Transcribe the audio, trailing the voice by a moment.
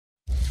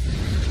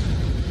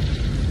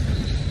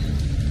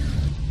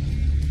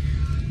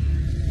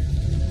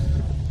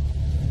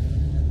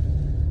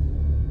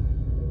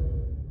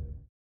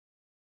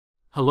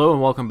Hello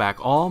and welcome back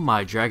all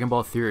my Dragon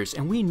Ball theorists,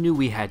 and we knew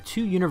we had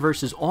two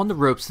universes on the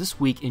ropes this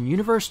week in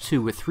Universe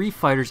 2 with 3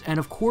 fighters and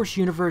of course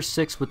Universe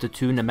 6 with the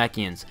 2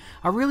 Namekians.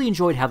 I really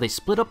enjoyed how they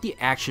split up the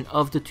action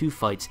of the 2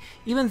 fights,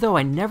 even though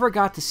I never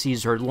got to see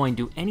Zirloin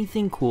do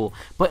anything cool,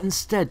 but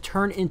instead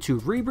turn into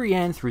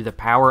Ribrianne through the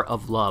power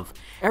of love.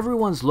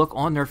 Everyone's look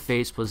on their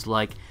face was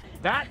like,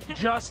 that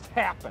just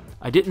happened.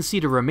 I didn't see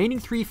the remaining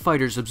 3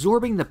 fighters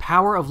absorbing the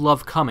power of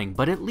love coming,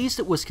 but at least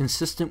it was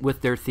consistent with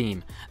their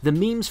theme. The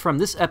memes from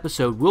this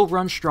episode will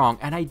run strong,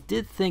 and I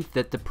did think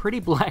that the pretty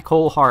black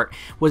hole heart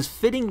was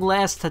fitting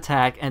last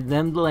attack and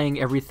them laying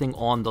everything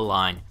on the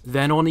line.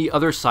 Then on the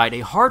other side,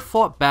 a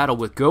hard-fought battle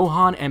with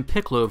Gohan and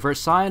Piccolo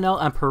versus Saonel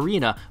and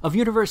Pirina of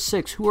Universe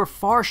 6, who are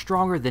far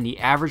stronger than the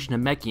average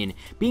Namekian,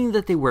 being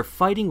that they were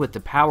fighting with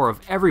the power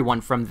of everyone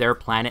from their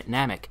planet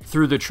Namek.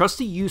 Through the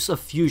trusty use of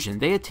fusion,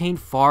 they attained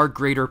far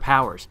greater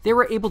powers. They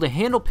were able to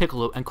handle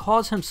Piccolo and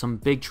cause him some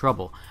big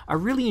trouble. I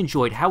really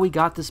enjoyed how we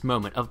got this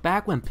moment of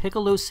back when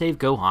Piccolo saved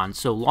Gohan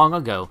so long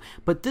ago,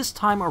 but this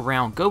time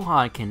around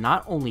Gohan can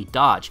not only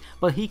dodge,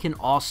 but he can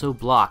also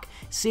block,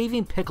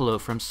 saving Piccolo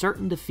from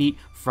certain defeat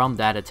from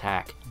that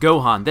attack.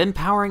 Gohan then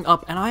powering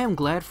up, and I am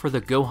glad for the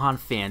Gohan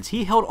fans,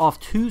 he held off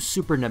 2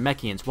 Super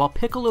Namekians while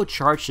Piccolo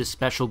charged his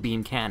special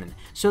beam cannon,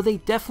 so they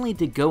definitely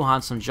did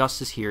Gohan some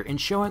justice here in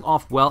showing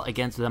off well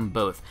against them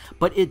both,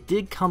 but it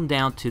did come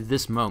down to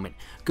this moment,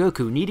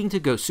 Goku needing to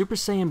go Super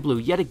Saiyan Blue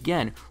yet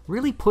again,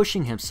 really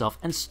pushing himself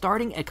and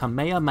starting a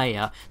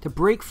Kamehameha to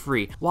break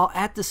free, while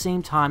at the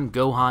same time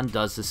Gohan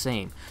does the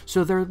same.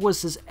 So there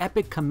was this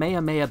epic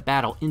Kamehameha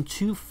battle in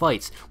 2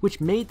 fights,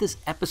 which made this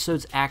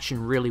episode's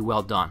action really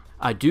well done.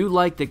 I do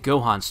like that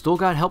Gohan still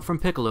got help from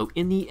Piccolo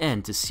in the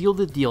end to seal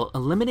the deal,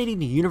 eliminating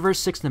the Universe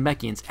 6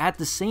 Namekians at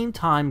the same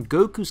time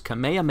Goku's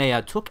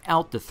Kamehameha took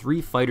out the 3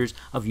 fighters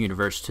of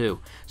Universe 2.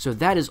 So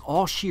that is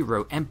all she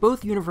wrote, and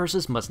both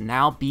universes must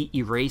now be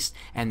erased,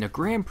 and the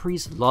Grand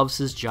Priest loves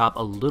his job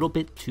a little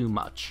bit too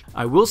much.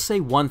 I will say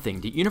one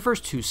thing, the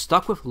Universe 2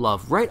 stuck with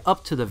love right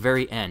up to the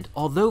very end,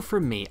 although for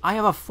me, I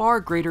have a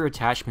far greater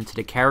attachment to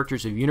the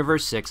characters of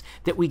Universe 6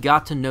 that we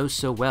got to know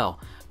so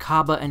well.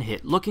 Cabba and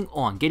Hit looking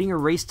on, getting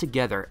erased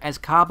together as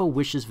Cabba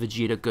wishes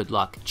Vegeta good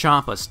luck.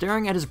 Champa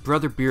staring at his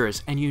brother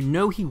Beerus, and you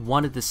know he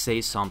wanted to say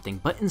something,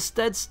 but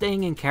instead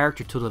staying in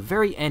character till the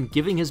very end,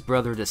 giving his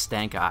brother the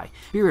stank eye.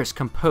 Beerus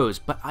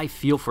composed, but I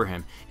feel for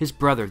him. His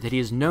brother that he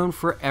has known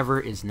forever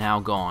is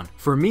now gone.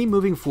 For me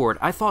moving forward,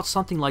 I thought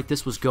something like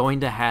this was going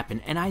to happen,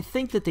 and I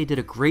think that they did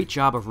a great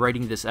job of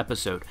writing this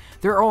episode.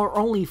 There are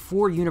only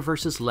 4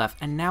 universes left,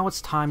 and now it's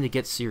time to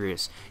get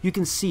serious. You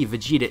can see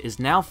Vegeta is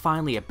now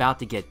finally about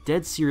to get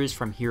dead serious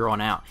from here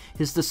on out.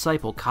 His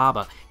disciple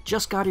Cabba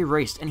just got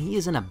erased and he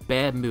is in a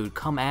bad mood,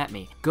 come at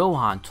me.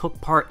 Gohan took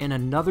part in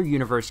another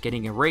universe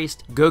getting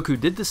erased, Goku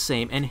did the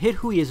same, and Hit,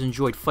 who he has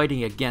enjoyed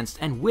fighting against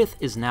and with,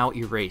 is now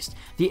erased.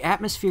 The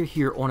atmosphere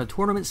here on a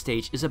tournament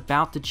stage is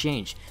about to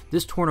change.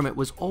 This tournament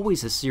was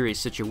always a serious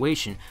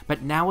situation,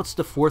 but now it's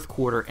the 4th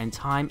quarter and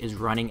time is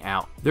running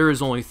out. There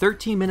is only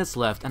 13 minutes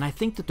left, and I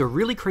think that the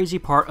really crazy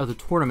part of the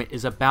tournament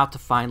is about to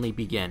finally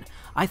begin.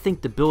 I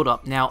think the build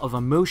up now of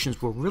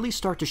emotions will really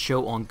start to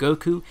show on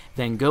Goku,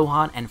 then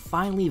Gohan, and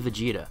finally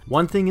Vegeta.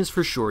 One thing is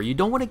for sure, you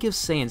don't want to give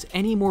Saiyans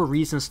any more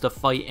reasons to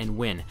fight and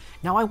win.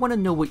 Now I want to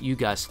know what you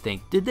guys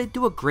think. Did they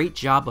do a great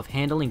job of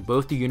handling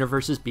both the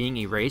universes being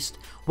erased?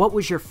 What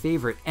was your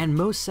favorite and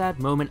most sad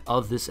moment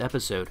of this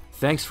episode?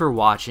 Thanks for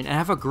watching and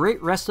have a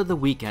great rest of the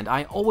weekend.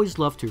 I always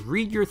love to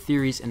read your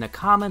theories in the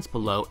comments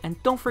below,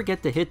 and don't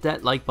forget to hit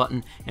that like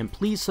button and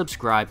please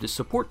subscribe to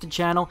support the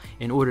channel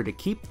in order to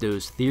keep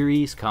those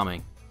theories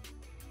coming.